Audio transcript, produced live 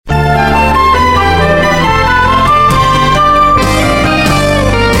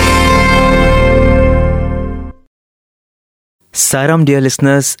Saram, dear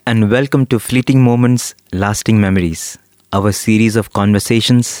listeners, and welcome to Fleeting Moments, Lasting Memories, our series of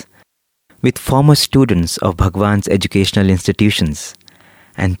conversations with former students of Bhagwan's educational institutions.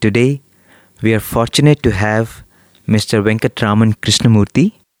 And today, we are fortunate to have Mr. Venkatraman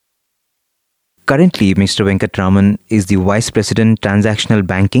Krishnamurthy. Currently, Mr. Venkatraman is the Vice President Transactional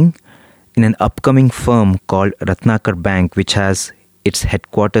Banking in an upcoming firm called Ratnakar Bank, which has its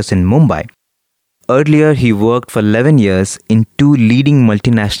headquarters in Mumbai. Earlier, he worked for 11 years in two leading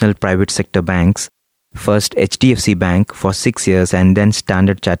multinational private sector banks, first HDFC Bank for 6 years and then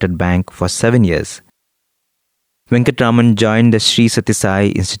Standard Chartered Bank for 7 years. Venkatraman joined the Sri Sathya Sai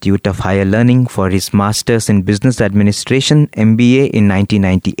Institute of Higher Learning for his Masters in Business Administration MBA in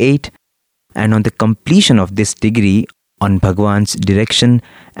 1998, and on the completion of this degree, on Bhagwan's direction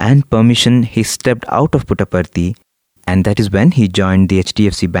and permission, he stepped out of Puttaparthi, and that is when he joined the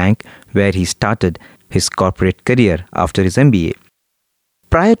HDFC Bank, where he started his corporate career after his MBA.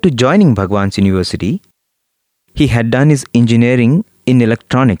 Prior to joining Bhagwan's University, he had done his engineering in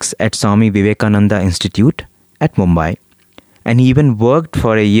electronics at Swami Vivekananda Institute at Mumbai, and he even worked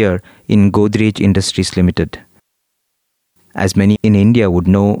for a year in Godrej Industries Limited. As many in India would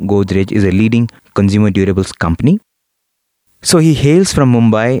know, Godrej is a leading consumer durables company. So he hails from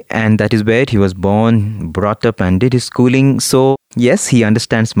Mumbai, and that is where he was born, brought up and did his schooling. So yes, he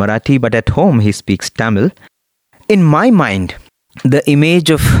understands Marathi, but at home he speaks Tamil. In my mind, the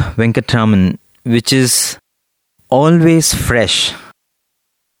image of Venkatraman, which is always fresh,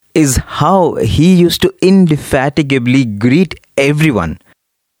 is how he used to indefatigably greet everyone.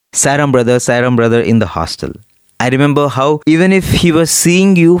 Saram brother in the hostel. I remember how even if he was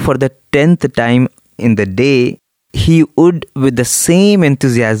seeing you for the 10th time in the day, he would, with the same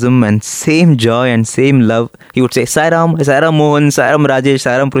enthusiasm and same joy and same love, he would say, Saram Mohan, Saram Rajesh,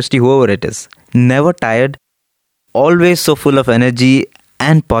 Saram Prushti, whoever it is. Never tired, always so full of energy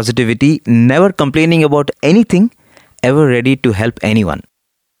and positivity, never complaining about anything, ever ready to help anyone.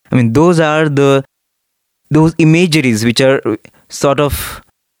 I mean, those are those imageries which are sort of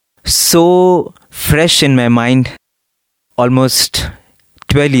so fresh in my mind almost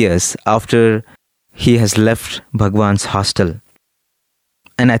 12 years after he has left Bhagwan's hostel.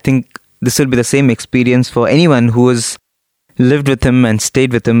 And I think this will be the same experience for anyone who has lived with him and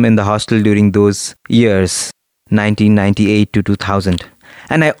stayed with him in the hostel during those years, 1998 to 2000.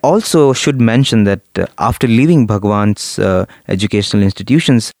 And I also should mention that after leaving Bhagwan's educational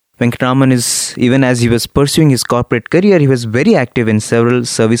institutions, Venkatraman is, even as he was pursuing his corporate career, he was very active in several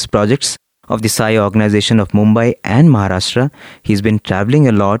service projects of the Sai organization of Mumbai and Maharashtra. He's been traveling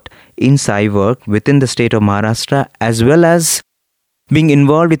a lot in Sai work within the state of Maharashtra, as well as being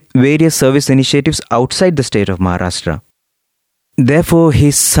involved with various service initiatives outside the state of Maharashtra. Therefore,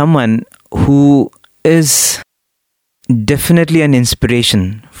 he's someone who is definitely an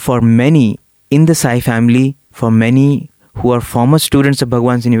inspiration for many in the Sai family, for many who are former students of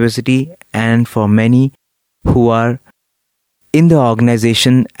Bhagwan's University, and for many who are in the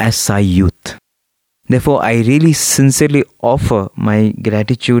organization as Sai Youth. Therefore, I really sincerely offer my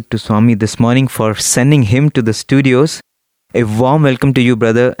gratitude to Swami this morning for sending him to the studios. A warm welcome to you,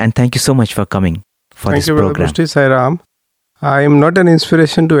 brother, and thank you so much for coming for this program. Thank you, Sai Ram. I am not an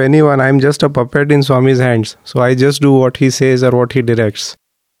inspiration to anyone. I am just a puppet in Swami's hands. So I just do what he says or what he directs.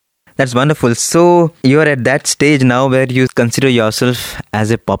 That's wonderful. So you are at that stage now where you consider yourself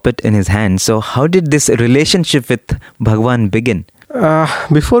as a puppet in his hands. So how did this relationship with Bhagwan begin?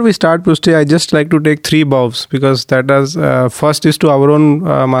 Before we start, Prushti, I just like to take 3 bows, because that is, first is to our own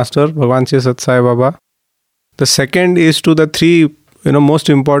master, Bhagwan Sri Sathya Sai Baba. The second is to the 3 most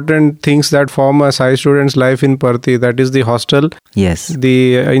important things that form a Sai student's life in Parthi. That is the hostel, yes,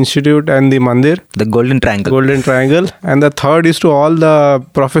 the institute and the mandir. The golden triangle. And the third is to all the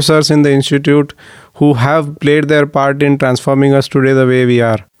professors in the institute who have played their part in transforming us today the way we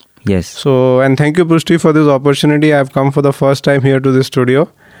are. Yes. So, and thank you, Prushti, for this opportunity. I have come for the first time here to this studio,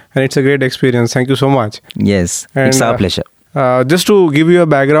 and it's a great experience. Thank you so much. Yes, it's our pleasure. Just to give you a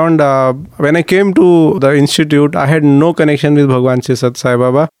background, when I came to the institute, I had no connection with Bhagwan Sri Sathya Sai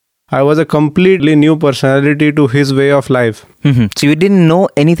Baba. I was a completely new personality to his way of life. Mm-hmm. So you didn't know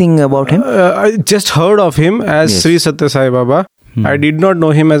anything about him? I just heard of him as Sri Sathya Sai Baba. Mm-hmm. I did not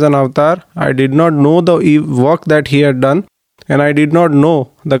know him as an avatar. I did not know the work that he had done. And I did not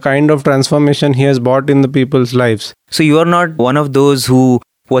know the kind of transformation he has brought in the people's lives. So you are not one of those who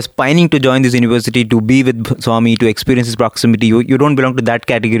was pining to join this university, to be with Swami, to experience his proximity. You don't belong to that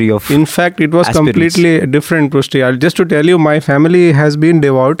category of In fact, it was aspirants. Completely different, Prushti. Just to tell you, my family has been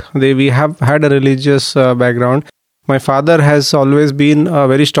devout. We have had a religious background. My father has always been a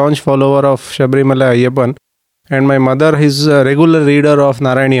very staunch follower of Sabrimala Ayyappan. and my mother is a regular reader of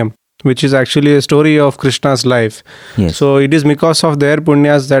Narayanyam, which is actually a story of Krishna's life. Yes. So it is because of their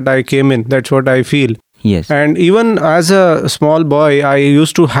punyas that I came in. That's what I feel. Yes. And even as a small boy, I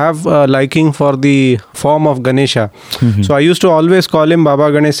used to have a liking for the form of Ganesha. So I used to always call him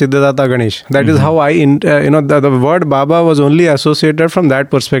Baba Ganesh, Siddhadatta Ganesh. That is how the word Baba was only associated from that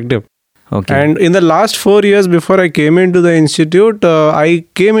perspective. Okay. And in the last 4 years before I came into the institute, I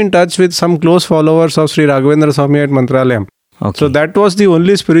came in touch with some close followers of Sri Raghavendra Swami at Mantralayam. Okay. So that was the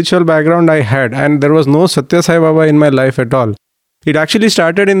only spiritual background I had, and there was no Satya Sai Baba in my life at all. It actually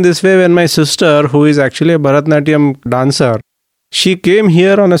started in this way when my sister, who is actually a Bharatanatyam dancer, she came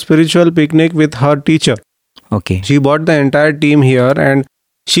here on a spiritual picnic with her teacher. Okay. She brought the entire team here, and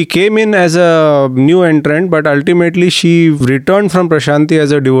she came in as a new entrant, but ultimately she returned from Prashanti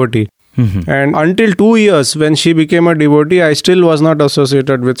as a devotee. And until 2 years, when she became a devotee, I still was not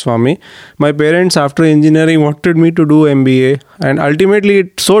associated with Swami. My parents, after engineering, wanted me to do MBA, and ultimately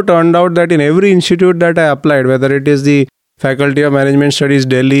it so turned out that in every institute that I applied, whether it is the Faculty of Management Studies,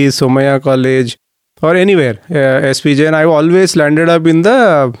 Delhi, Somaya College, or anywhere, SPJ, and I always landed up in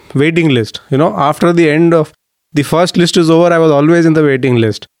the waiting list. After the end of the first list is over, I was always in the waiting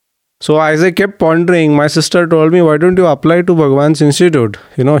list. So as I kept pondering, my sister told me, why don't you apply to Bhagwan's Institute?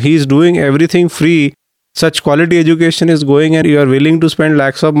 He's doing everything free. Such quality education is going, and you are willing to spend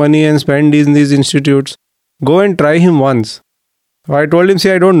lakhs of money and spend in these institutes. Go and try him once. I told him,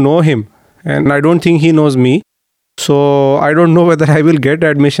 see, I don't know him, and I don't think he knows me. So I don't know whether I will get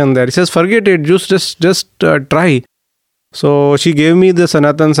admission there. He says, forget it, just try. So she gave me the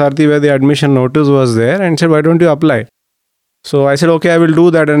Sanatan Sarthi where the admission notice was there and said, why don't you apply? So I said, okay, I will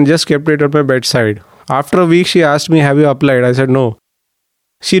do that, and just kept it at my bedside. After a week, she asked me, have you applied? I said, no.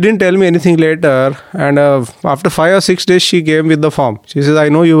 She didn't tell me anything later, and after 5 or 6 days, she came with the form. She says, I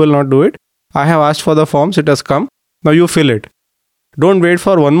know you will not do it. I have asked for the forms, it has come. Now you fill it. Don't wait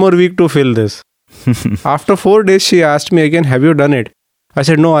for 1 more week to fill this. After 4 days, she asked me again, have you done it? I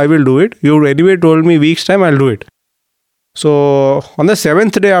said, no, I will do it. You anyway told me week's time, I'll do it. So on the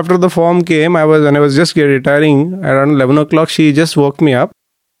 7th day after the form came, when I was just retiring around 11 o'clock, she just woke me up.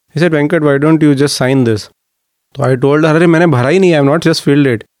 He said, Venkat, why don't you just sign this? So I told her, मैंने भरा ही नहीं, I have not just filled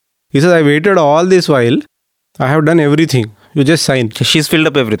it. He said, I waited all this while. I have done everything. You just sign. So she's filled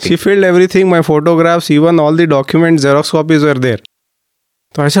up everything. She filled everything, my photographs, even all the documents, Xerox copies were there.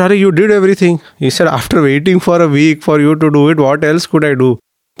 So I said, you did everything. He said, after waiting for a week for you to do it, what else could I do?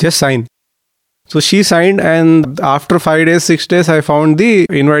 Just sign. So she signed, and after 5 days, 6 days, I found the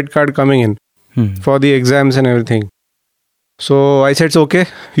invite card coming in for the exams and everything. So I said, it's okay,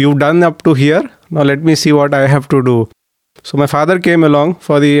 you've done up to here. Now let me see what I have to do. So my father came along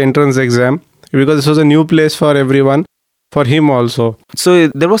for the entrance exam because this was a new place for everyone, for him also. So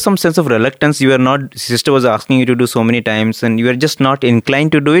there was some sense of reluctance. Sister was asking you to do so many times, and you were just not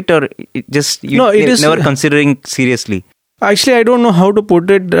inclined to do it, or never considering seriously? Actually, I don't know how to put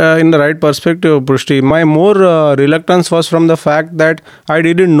it in the right perspective, Prushti. My more reluctance was from the fact that I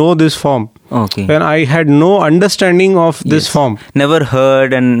didn't know this form. Okay. And I had no understanding of this form. Never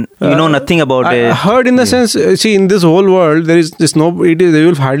heard, and you know nothing about it. I heard in the sense, see, in this whole world, they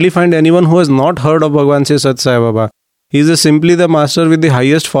will hardly find anyone who has not heard of Bhagwan Sri Sathya Sai Baba. He is simply the master with the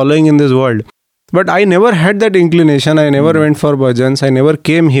highest following in this world. But I never had that inclination. I never went for bhajans. I never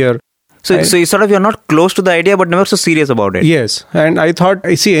came here. So you're not close to the idea, but never so serious about it. Yes. And I thought,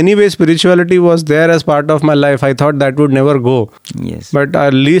 anyway, spirituality was there as part of my life. I thought that would never go. Yes. But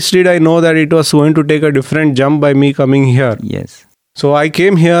at least did I know that it was going to take a different jump by me coming here. Yes. So I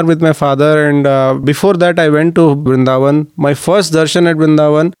came here with my father, and before that I went to Vrindavan. My first darshan at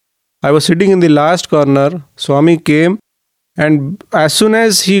Vrindavan, I was sitting in the last corner. Swami came, and as soon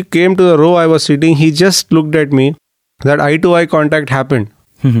as he came to the row I was sitting, he just looked at me. That eye-to-eye contact happened.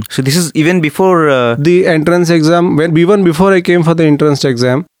 So this is even before the entrance exam, even before I came for the entrance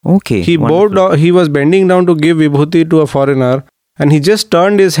exam. Okay. He was bending down to give vibhuti to a foreigner, and he just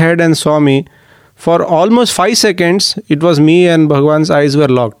turned his head and saw me. For almost 5 seconds, it was me and Bhagwan's eyes were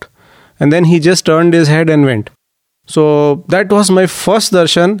locked. And then he just turned his head and went. So that was my first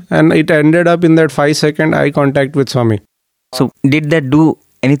darshan, and it ended up in that 5-second eye contact with Swami. So did that do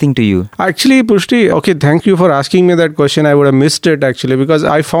anything to you? Actually, Pushti, okay, thank you for asking me that question. I would have missed it actually, because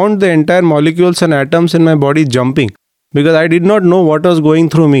I found the entire molecules and atoms in my body jumping, because I did not know what was going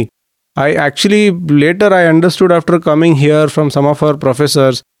through me. Later I understood after coming here from some of our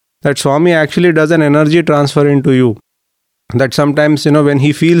professors that Swami actually does an energy transfer into you. That sometimes, when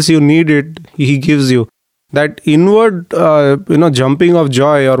he feels you need it, he gives you. That inward, jumping of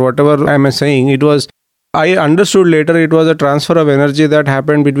joy or whatever I am saying, I understood later it was a transfer of energy that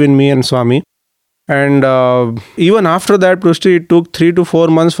happened between me and Swami. And even after that, Prushti, it took 3 to 4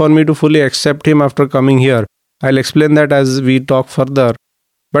 months for me to fully accept him after coming here. I'll explain that as we talk further.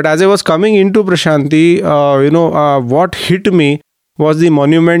 But as I was coming into Prashanti, what hit me was the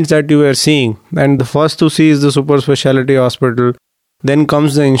monuments that you were seeing. And the first to see is the super specialty hospital. Then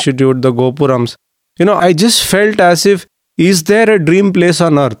comes the institute, the Gopurams. I just felt as if, is there a dream place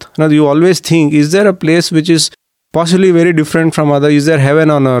on earth? You always think, is there a place which is possibly very different from other? Is there heaven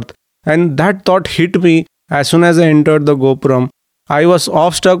on earth? And that thought hit me as soon as I entered the Gopuram. I was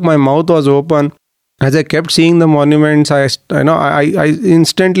awestruck, my mouth was open. As I kept seeing the monuments, I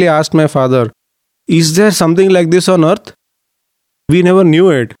instantly asked my father, is there something like this on earth? We never knew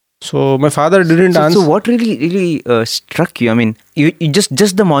it. So my father didn't answer. So what really struck you? I mean, you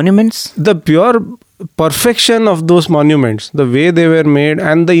just the monuments? The pure perfection of those monuments, the way they were made,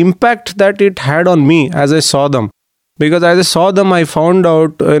 and the impact that it had on me as I saw them. Because as I saw them, I found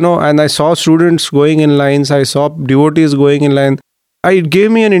out, and I saw students going in lines, I saw devotees going in line. It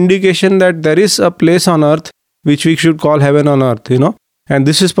gave me an indication that there is a place on earth which we should call heaven on earth, and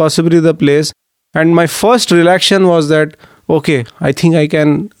this is possibly the place. And my first reaction was that, okay, I think I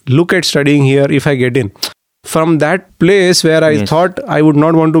can look at studying here if I get in. From that place where I thought I would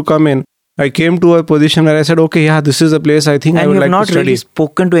not want to come in, I came to a position where I said, okay, yeah, this is a place I think I would like to study. And you have not really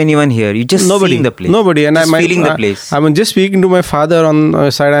spoken to anyone here. You just seeing the place. Nobody. And I'm feeling the place. I'm just speaking to my father on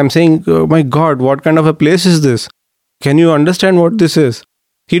the side. I'm saying, oh my God, what kind of a place is this? Can you understand what this is?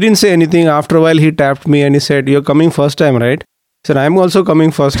 He didn't say anything. After a while, he tapped me and he said, you're coming first time, right? I said, I'm also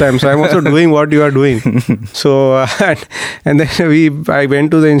coming first time. So I'm also doing what you are doing. So, and then I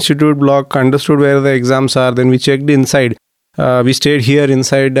went to the institute block, understood where the exams are. Then we checked inside. We stayed here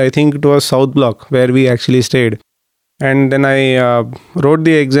inside, I think it was South Block where we actually stayed. And then I wrote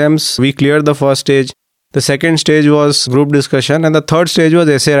the exams. We cleared the first stage. The second stage was group discussion. And the third stage was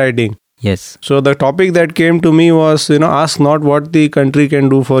essay writing. Yes. So the topic that came to me was, ask not what the country can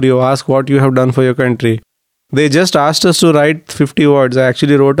do for you. Ask what you have done for your country. They just asked us to write 50 words. I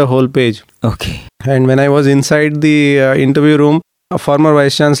actually wrote a whole page. Okay. And when I was inside the interview room, a former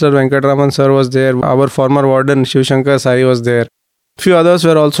Vice Chancellor Venkatraman sir was there. Our former warden Shiv Shankar Sai was there. Few others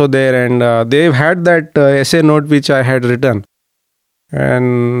were also there, and they had that essay note which I had written.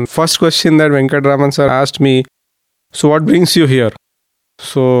 And first question that Venkatraman sir asked me, so what brings you here?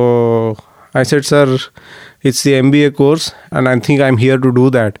 So I said, sir, it's the MBA course and I think I'm here to do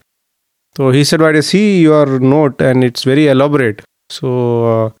that. So he said, but I see your note and it's very elaborate.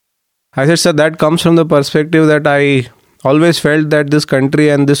 So I said, sir, that comes from the perspective that I always felt that this country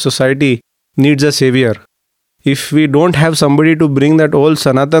and this society needs a savior. If we don't have somebody to bring that old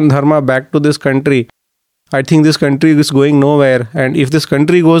Sanatan Dharma back to this country, I think this country is going nowhere. And if this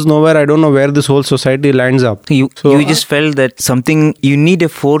country goes nowhere, I don't know where this whole society lands up. You just felt that you need a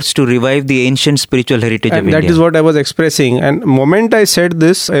force to revive the ancient spiritual heritage of India. And that is what I was expressing. And the moment I said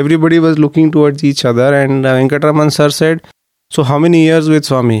this, everybody was looking towards each other. And Venkatraman sir said, so how many years with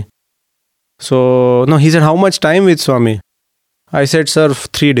Swami? So, no, he said, how much time with Swami? I said, sir,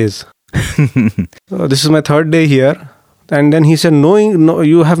 3 days. This is my 3rd day here. And then he said, no,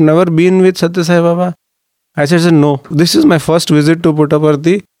 you have never been with Satya Sai Baba? I said, no, this is my first visit to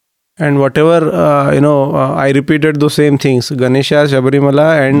Puttaparthi. And whatever, I repeated those same things, Ganesha,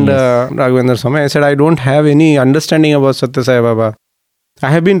 Shabarimala and Raghavendra Swami. I said, I don't have any understanding about Satya Sai Baba. I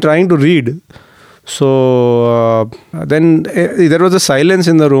have been trying to read. So, then there was a silence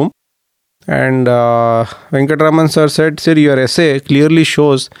in the room. And Venkatraman sir said, sir, your essay clearly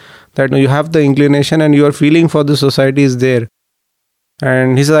shows that you have the inclination and your feeling for the society is there.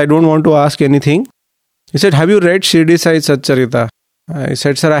 And he said, I don't want to ask anything. He said, have you read Shirdi Sai Satcharita? I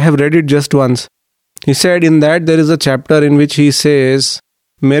said, sir, I have read it just once. He said, in that there is a chapter in which he says,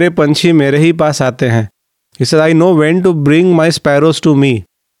 Mere panchi mere hi paas aate hain. He said, I know when to bring my sparrows to me.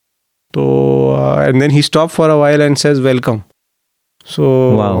 So, and then he stopped for a while and says, welcome.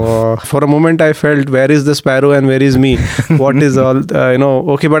 So, wow. For a moment I felt, where is the sparrow and where is me? What is all,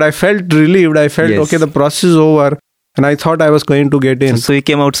 okay, but I felt relieved. I felt, okay, the process is over. And I thought I was going to get in. So you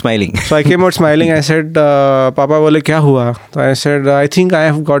came out smiling. So I came out smiling. I said, Papa bole kya hua? So I said, I think I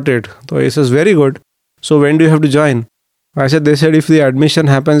have got it. So he says, very good. So when do you have to join? I said, they said if the admission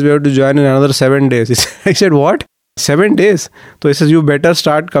happens, we have to join in another 7 days. I said, what? 7 days? So he says, you better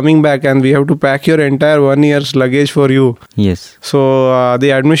start coming back and we have to pack your entire 1 year's luggage for you. Yes. So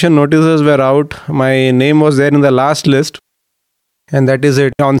the admission notices were out. My name was there in the last list. And that is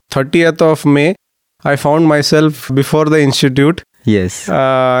it. On 30th of May, I found myself before the institute. Yes.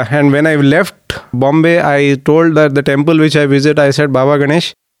 And when I left Bombay, I told that the temple which I visit, I said, Baba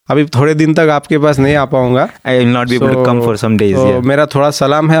Ganesh, अभी थोड़े दिन तक आपके पास नहीं आ पाऊंगा. I will not be able to come for some days. So, Yeah. मेरा थोड़ा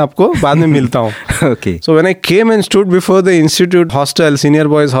सलाम है आपको, बाद में मिलता हूँ. Okay. So when I came and stood before the institute hostel, senior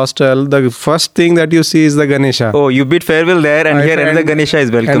boys hostel, the first thing that you see is the Ganesha. Oh, you bid farewell there, and here another Ganesha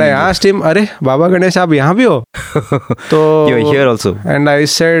is welcome. And I asked him, अरे बाबा गणेश आप यहाँ भी हो? तो You are here also. And I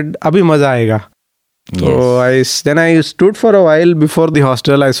said, अभी मजा आएगा. Yes. So then I stood for a while before the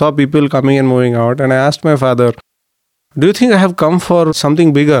hostel. I saw people coming and moving out, and I asked my father, do you think I have come for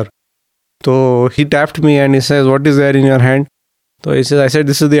something bigger? So he tapped me and he says, what is there in your hand? So he says, I said,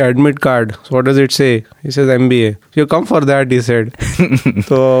 this is the admit card. So what does it say? He says, MBA. You come for that, he said.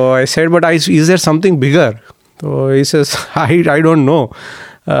 So I said, but is there something bigger? So he says, I don't know.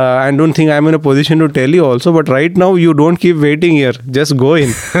 I don't think I'm in a position to tell you also, but right now you don't keep waiting here. Just go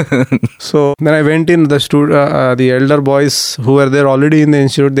in. So then I went in. The elder boys who were there already in the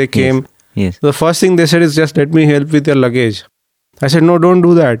institute, they came. Yes. The first thing they said is, just let me help with your luggage. I said, no, don't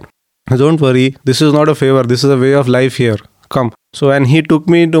do that. Don't worry. This is not a favor. This is a way of life here. Come. So, and he took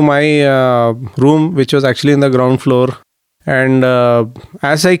me to my room, which was actually in the ground floor. And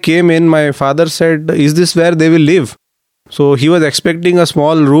as I came in, my father said, is this where they will live? So he was expecting a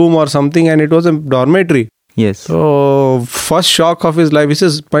small room or something, and it was a dormitory. Yes. So first shock of his life, he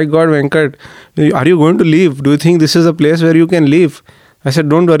says, my God, Venkat, are you going to leave? Do you think this is a place where you can live? I said,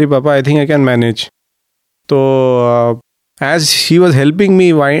 don't worry, Papa, I think I can manage. So as he was helping me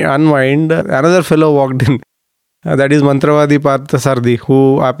unwind, another fellow walked in. That is Mantravadi Parthasardi,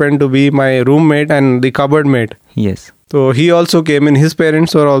 who happened to be my roommate and the cupboard mate. Yes. So he also came in. His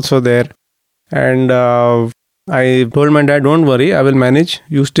parents were also there. And I told my dad, don't worry, I will manage.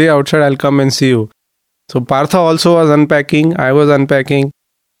 You stay outside, I'll come and see you. So Partha also was unpacking. I was unpacking.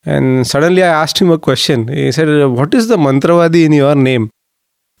 And suddenly I asked him a question. He said, what is the Mantravadi in your name?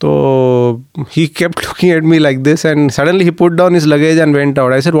 So he kept looking at me like this, and suddenly he put down his luggage and went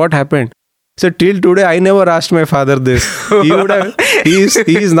out. I said, what happened? He said, till today I never asked my father this. He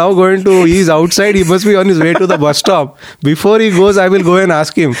is now going to, he is outside, he must be on his way to the bus stop. Before he goes, I will go and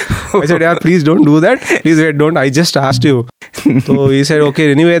ask him. I said, yeah, please don't do that. Please wait, don't. I just asked you. So he said, okay,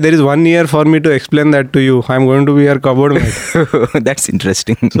 anyway, there is 1 year for me to explain that to you. I'm going to be your cupboard mate. That's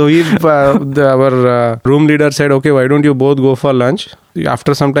interesting. So our room leader said, okay, why don't you both go for lunch?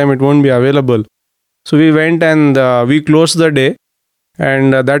 After some time, it won't be available. So we went and we closed the day.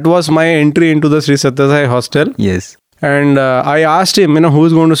 And that was my entry into the Sri Sathya Sai hostel. Yes. And I asked him,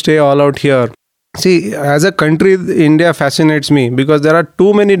 who's going to stay all out here? See, as a country, India fascinates me because there are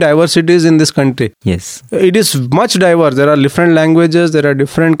too many diversities in this country. Yes. It is much diverse. There are different languages, there are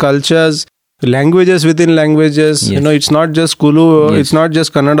different cultures, languages within languages. Yes. It's not just Kulu, Yes. it's not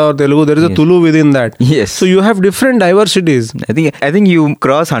just Kannada or Telugu. There is a Yes. Tulu within that. Yes. So you have different diversities. I think you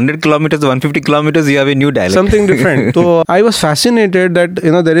cross 100 kilometers, 150 kilometers, you have a new dialect. Something different. So I was fascinated that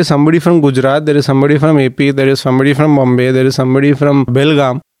there is somebody from Gujarat, there is somebody from AP, there is somebody from Bombay, there is somebody from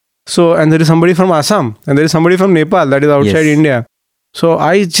Belgaum. So, and there is somebody from Assam, and there is somebody from Nepal, that is outside Yes. India. So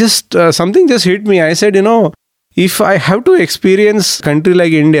I just something just hit me. I said, if I have to experience country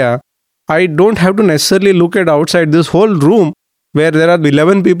like India, I don't have to necessarily look at outside. This whole room where there are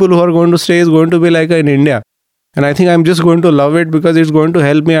 11 people who are going to stay is going to be like in India. And I think I'm just going to love it because it's going to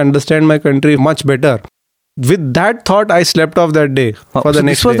help me understand my country much better. With that thought, I slept off that day for the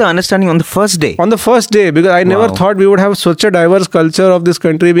next this was day. the understanding on the first day. On the first day, because I never Wow. thought we would have such a diverse culture of this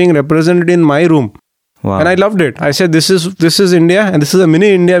country being represented in my room. Wow. And I loved it. I said, this is India, and this is a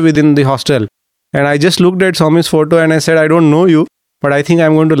mini India within the hostel. And I just looked at Swami's photo and I said, I don't know you, but I think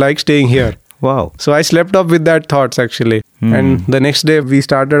I'm going to like staying here. Wow. So I slept off with that thoughts actually. And the next day we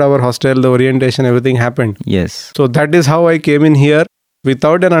started our hostel, the orientation, everything happened. Yes. So that is how I came in here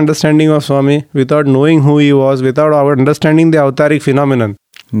without an understanding of Swami, without knowing who he was, without our understanding the Avtaric phenomenon.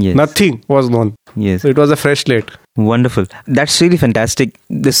 Yes. Nothing was known. Yes. So it was a fresh slate. Wonderful. That's really fantastic.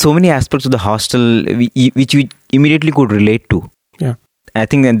 There's so many aspects of the hostel which we immediately could relate to. Yeah. I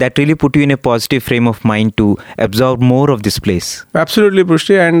think that really put you in a positive frame of mind to absorb more of this place. Absolutely,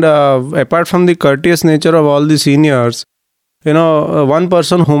 Pushti. And apart from the courteous nature of all the seniors, one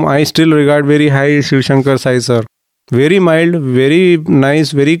person whom I still regard very high is Shiv Shankar Sai sir. Very mild, very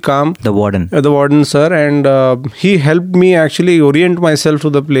nice, very calm. The warden. The warden sir. And he helped me actually orient myself to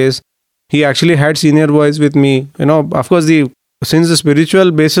the place. He actually had senior boys with me. Of course, since the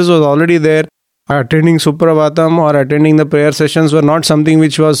spiritual basis was already there, attending Suprabhatam or attending the prayer sessions were not something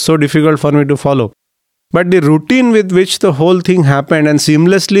which was so difficult for me to follow. But the routine with which the whole thing happened and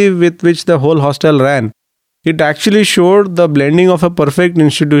seamlessly with which the whole hostel ran, it actually showed the blending of a perfect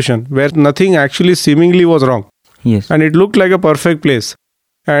institution where nothing actually seemingly was wrong. Yes. And it looked like a perfect place.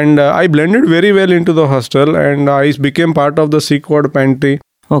 And I blended very well into the hostel and I became part of the Sikh ward pantry.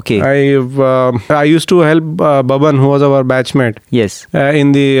 Okay. I used to help Baban, who was our batchmate, Yes.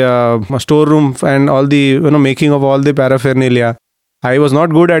 in the storeroom and all the making of all the paraphernalia. I was not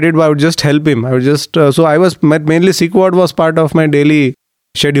good at it, but I would just help him. I would just so I was mainly Sikh ward was part of my daily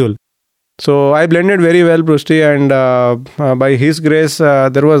schedule. So I blended very well, Prushti, and by his grace,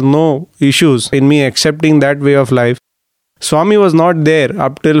 there was no issues in me accepting that way of life. Swami was not there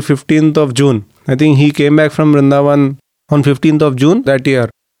up till 15th of June. I think he came back from Vrindavan on 15th of June that year.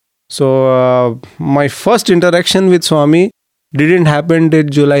 So my first interaction with Swami didn't happen till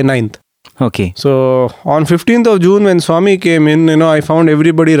July 9th. Okay. So on 15th of June when Swami came in, I found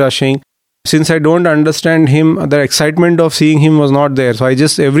everybody rushing. Since I don't understand him, the excitement of seeing him was not there. So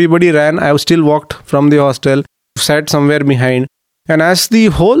everybody ran. I still walked from the hostel, sat somewhere behind. And as the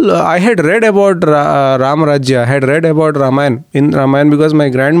whole, I had read about Ram Rajya, I had read about Ramayana, in Ramayana because my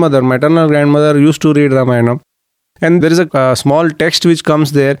grandmother, maternal grandmother used to read Ramayana. And there is a small text which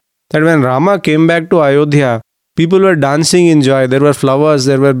comes there that when Rama came back to Ayodhya, people were dancing in joy. There were flowers,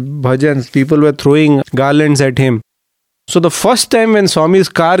 there were bhajans, people were throwing garlands at him. So the first time when Swami's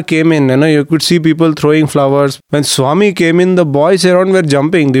car came in, you could see people throwing flowers. When Swami came in, the boys around were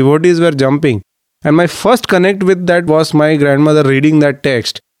jumping, devotees were jumping. And my first connect with that was my grandmother reading that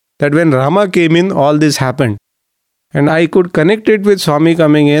text, that when Rama came in, all this happened. And I could connect it with Swami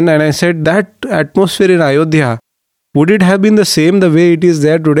coming in, and I said, that atmosphere in Ayodhya, would it have been the same the way it is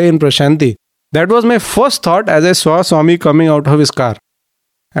there today in Prashanti? That was my first thought as I saw Swami coming out of his car.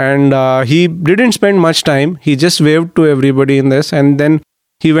 And he didn't spend much time. He just waved to everybody in this, and then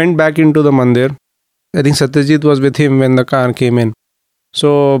he went back into the mandir. I think Satyajit was with him when the car came in.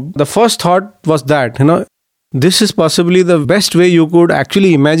 So the first thought was that, this is possibly the best way you could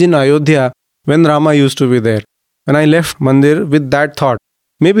actually imagine Ayodhya when Rama used to be there. When I left mandir with that thought,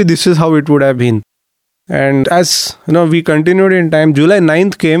 maybe this is how it would have been. And as we continued in time, July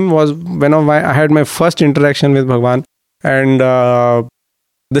 9th came, was when I had my first interaction with Bhagwan. And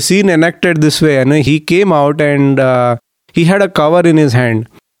the scene enacted this way. He came out and he had a cover in his hand.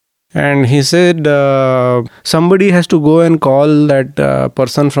 And he said, somebody has to go and call that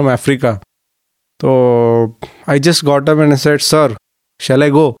person from Africa. So I just got up and I said, sir, shall I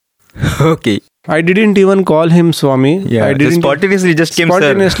go? Okay. I didn't even call him Swami. Yeah, I didn't spontaneously just came,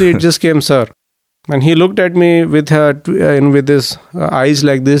 Spontaneously, it just came, sir. And he looked at me with his eyes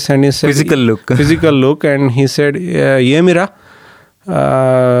like this, and he said, physical look, and he said, "Ye mira."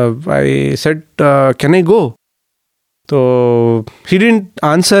 I said, "Can I go?" So he didn't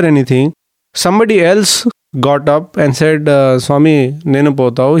answer anything. Somebody else got up and said, "Swami, nenu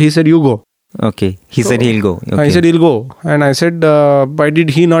potao." He said, "You go." Okay. He said he'll go. Okay. I said he'll go, and I said, "Why did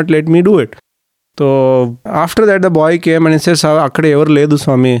he not let me do it?" So after that, the boy came and he said, "Akkade evaru ledu,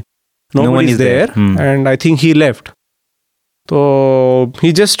 Swami. No one is there." And I think he left. So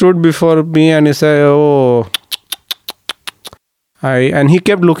he just stood before me and he said, "Oh," and he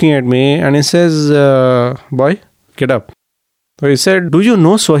kept looking at me and he says, "Boy, get up." So he said, "Do you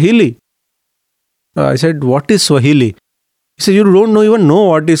know Swahili?" I said, "What is Swahili?" He said, "You don't even know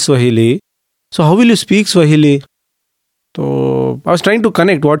what is Swahili. So how will you speak Swahili?" So I was trying to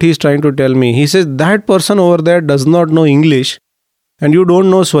connect what he's trying to tell me. He says, that person over there does not know English and you don't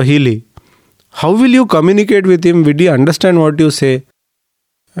know Swahili. How will you communicate with him? Will he understand what you say?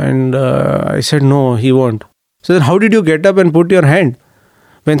 And I said, no, he won't. So then how did you get up and put your hand?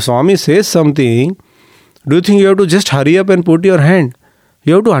 When Swami says something, do you think you have to just hurry up and put your hand?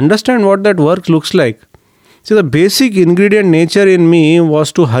 You have to understand what that work looks like. See, the basic ingredient nature in me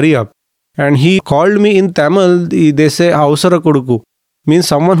was to hurry up. And he called me in Tamil, they say, Avsara Koduku, means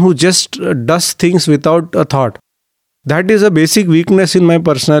someone who just does things without a thought. That is a basic weakness in my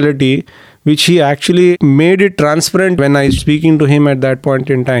personality, which he actually made it transparent when I was speaking to him at that point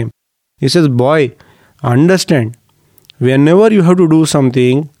in time. He says, boy, understand, whenever you have to do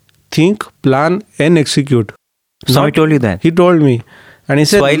something, think, plan and execute. So he told you that? He told me. And he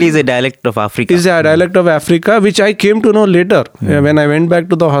said, Swahili is a dialect of Africa. Is a dialect of Africa, which I came to know later when I went back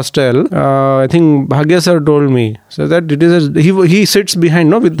to the hostel. I think Bhagya sir told me. So that it is he sits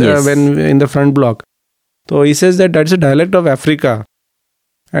behind, when in the front block. So he says that's a dialect of Africa.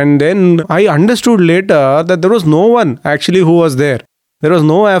 And then I understood later that there was no one actually who was there. There was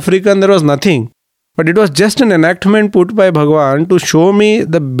no African, there was nothing. But it was just an enactment put by Bhagwan to show me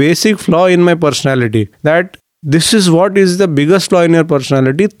the basic flaw in my personality. That this is what is the biggest flaw in your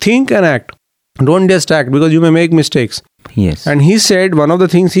personality. Think and act. Don't just act because you may make mistakes. Yes. And he said, one of the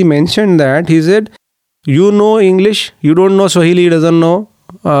things he mentioned that, he said, you know English, you don't know Swahili, he doesn't know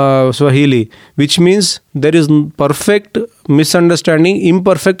Swahili. Which means there is perfect misunderstanding,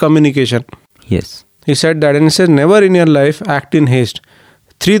 imperfect communication. Yes. He said that, and he said, never in your life act in haste.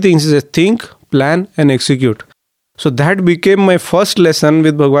 three things. He said, think, plan and execute. So that became my first lesson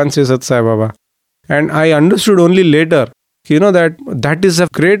with Bhagwan Sri Sathya Sai Baba. And I understood only later, that is a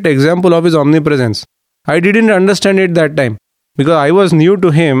great example of his omnipresence. I didn't understand it that time because I was new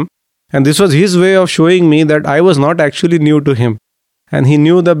to him, and this was his way of showing me that I was not actually new to him. And he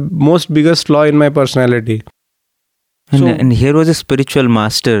knew the most biggest flaw in my personality. And here was a spiritual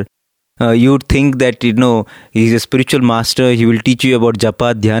master. You would think that, he's a spiritual master. He will teach you about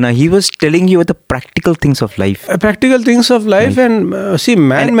japa, dhyana. He was telling you the practical things of life. Practical things of life. Right. And see,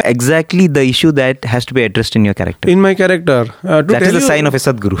 man. And exactly the issue that has to be addressed in your character. In my character. That is the sign of a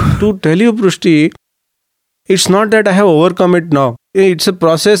Sadguru. To tell you, Prushti, it's not that I have overcome it now. It's a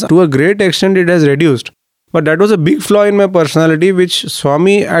process. To a great extent, it has reduced. But that was a big flaw in my personality, which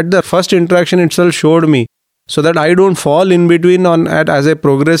Swami at the first interaction itself showed me. So that I don't fall in between as I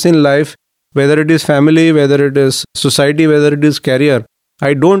progress in life, whether it is family, whether it is society, whether it is career.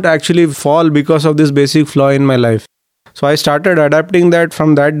 I don't actually fall because of this basic flaw in my life. So I started adapting that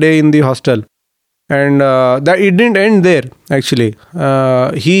from that day in the hostel. And that it didn't end there, actually.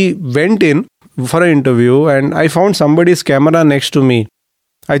 He went in for an interview and I found somebody's camera next to me.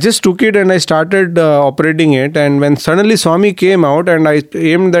 I just took it and I started operating it. And when suddenly Swami came out and I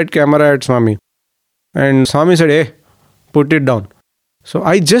aimed that camera at Swami. And Swami said, hey, put it down. So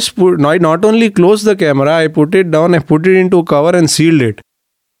I not only closed the camera, I put it down, I put it into a cover and sealed it.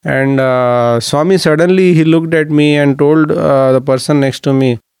 And Swami suddenly, he looked at me and told the person next to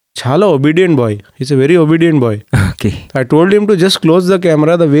me, Chala obedient boy. He's a very obedient boy. Okay. I told him to just close the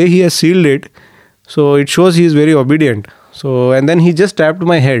camera the way he has sealed it. So it shows he is very obedient. So, and then he just tapped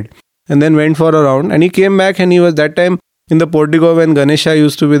my head and then went for a round. And he came back and he was that time in the portico when Ganesha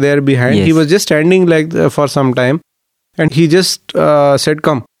used to be there behind. Yes. He was just standing for some time. And he just said,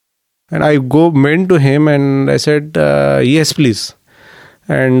 come. And I went to him and I said, yes, please.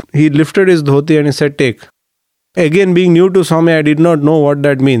 And he lifted his dhoti and he said, take. Again, being new to Swami, I did not know what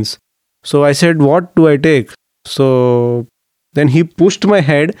that means. So I said, what do I take? So then he pushed my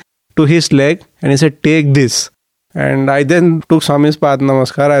head to his leg and he said, take this. And I then took Swami's Pad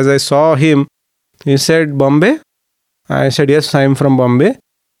Namaskar. As I saw him, he said, Bombay? I said, yes, I am from Bombay.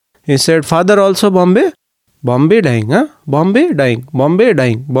 He said, father also Bombay? Bombay dying, huh? Bombay dying, Bombay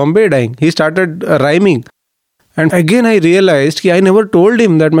dying, Bombay dying. He started rhyming. And again I realized I never told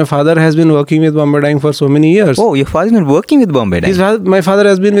him that my father has been working with Bombay dying for so many years. Oh, your father has been working with Bombay dying? My father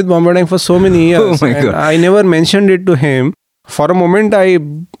has been with Bombay dying for so many years. Oh my God. I never mentioned it to him. For a moment I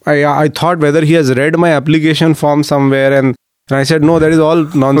thought whether he has read my application form somewhere and I said, no, that is all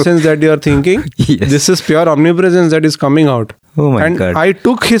nonsense that you are thinking. Yes. This is pure omnipresence that is coming out. Oh my God. And I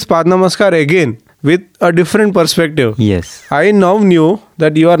took his Pad Namaskar again with a different perspective. Yes. I now knew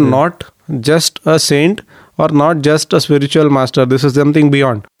that you are not just a saint or not just a spiritual master. This is something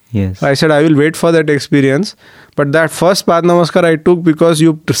beyond. Yes. I said, I will wait for that experience. But that first Pad Namaskar I took because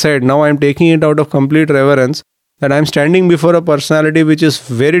you said, now I am taking it out of complete reverence, that I am standing before a personality which is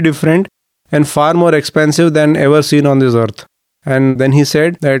very different and far more expansive than ever seen on this earth. And then he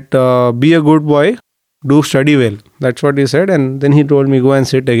said that be a good boy, do study well. That's what he said. And then he told me, go and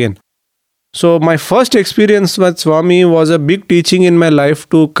sit again. So my first experience with Swami was a big teaching in my life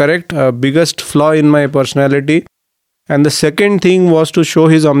to correct a biggest flaw in my personality. And the second thing was to show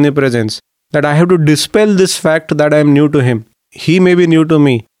his omnipresence. That I have to dispel this fact that I am new to him. He may be new to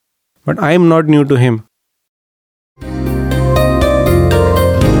me, but I am not new to him.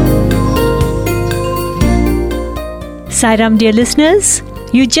 Sai Ram, dear listeners,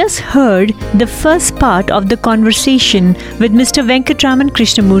 you just heard the first part of the conversation with Mr. Venkatraman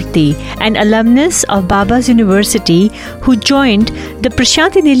Krishnamurthy, an alumnus of Baba's University who joined the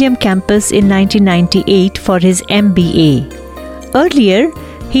Prashanthi Nilayam campus in 1998 for his MBA. Earlier,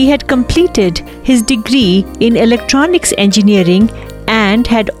 he had completed his degree in electronics engineering and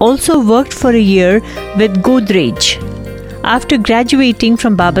had also worked for a year with Godrej. After graduating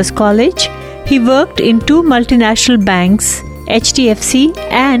from Baba's College, he worked in two multinational banks, HDFC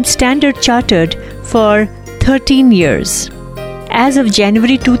and Standard Chartered, for 13 years. As of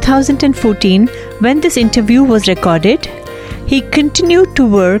January 2014, when this interview was recorded, he continued to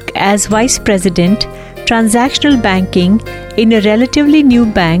work as Vice President, Transactional Banking in a relatively new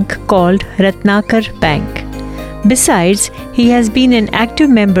bank called Ratnakar Bank. Besides, he has been an active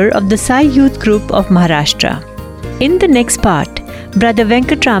member of the Sai Youth Group of Maharashtra. In the next part, Brother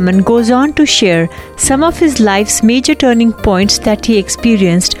Venkatraman goes on to share some of his life's major turning points that he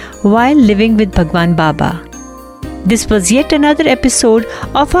experienced while living with Bhagwan Baba. This was yet another episode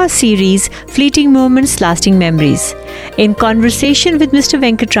of our series Fleeting Moments, Lasting Memories. In conversation with Mr.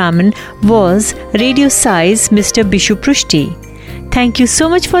 Venkatraman was Radio Sai's Mr. Bishu Prushti. Thank you so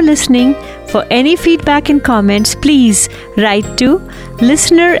much for listening. For any feedback and comments, please write to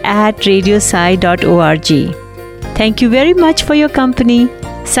listener@radiosai.org. Thank you very much for your company.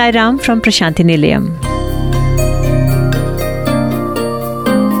 Sai Ram from Prashanti Nilayam.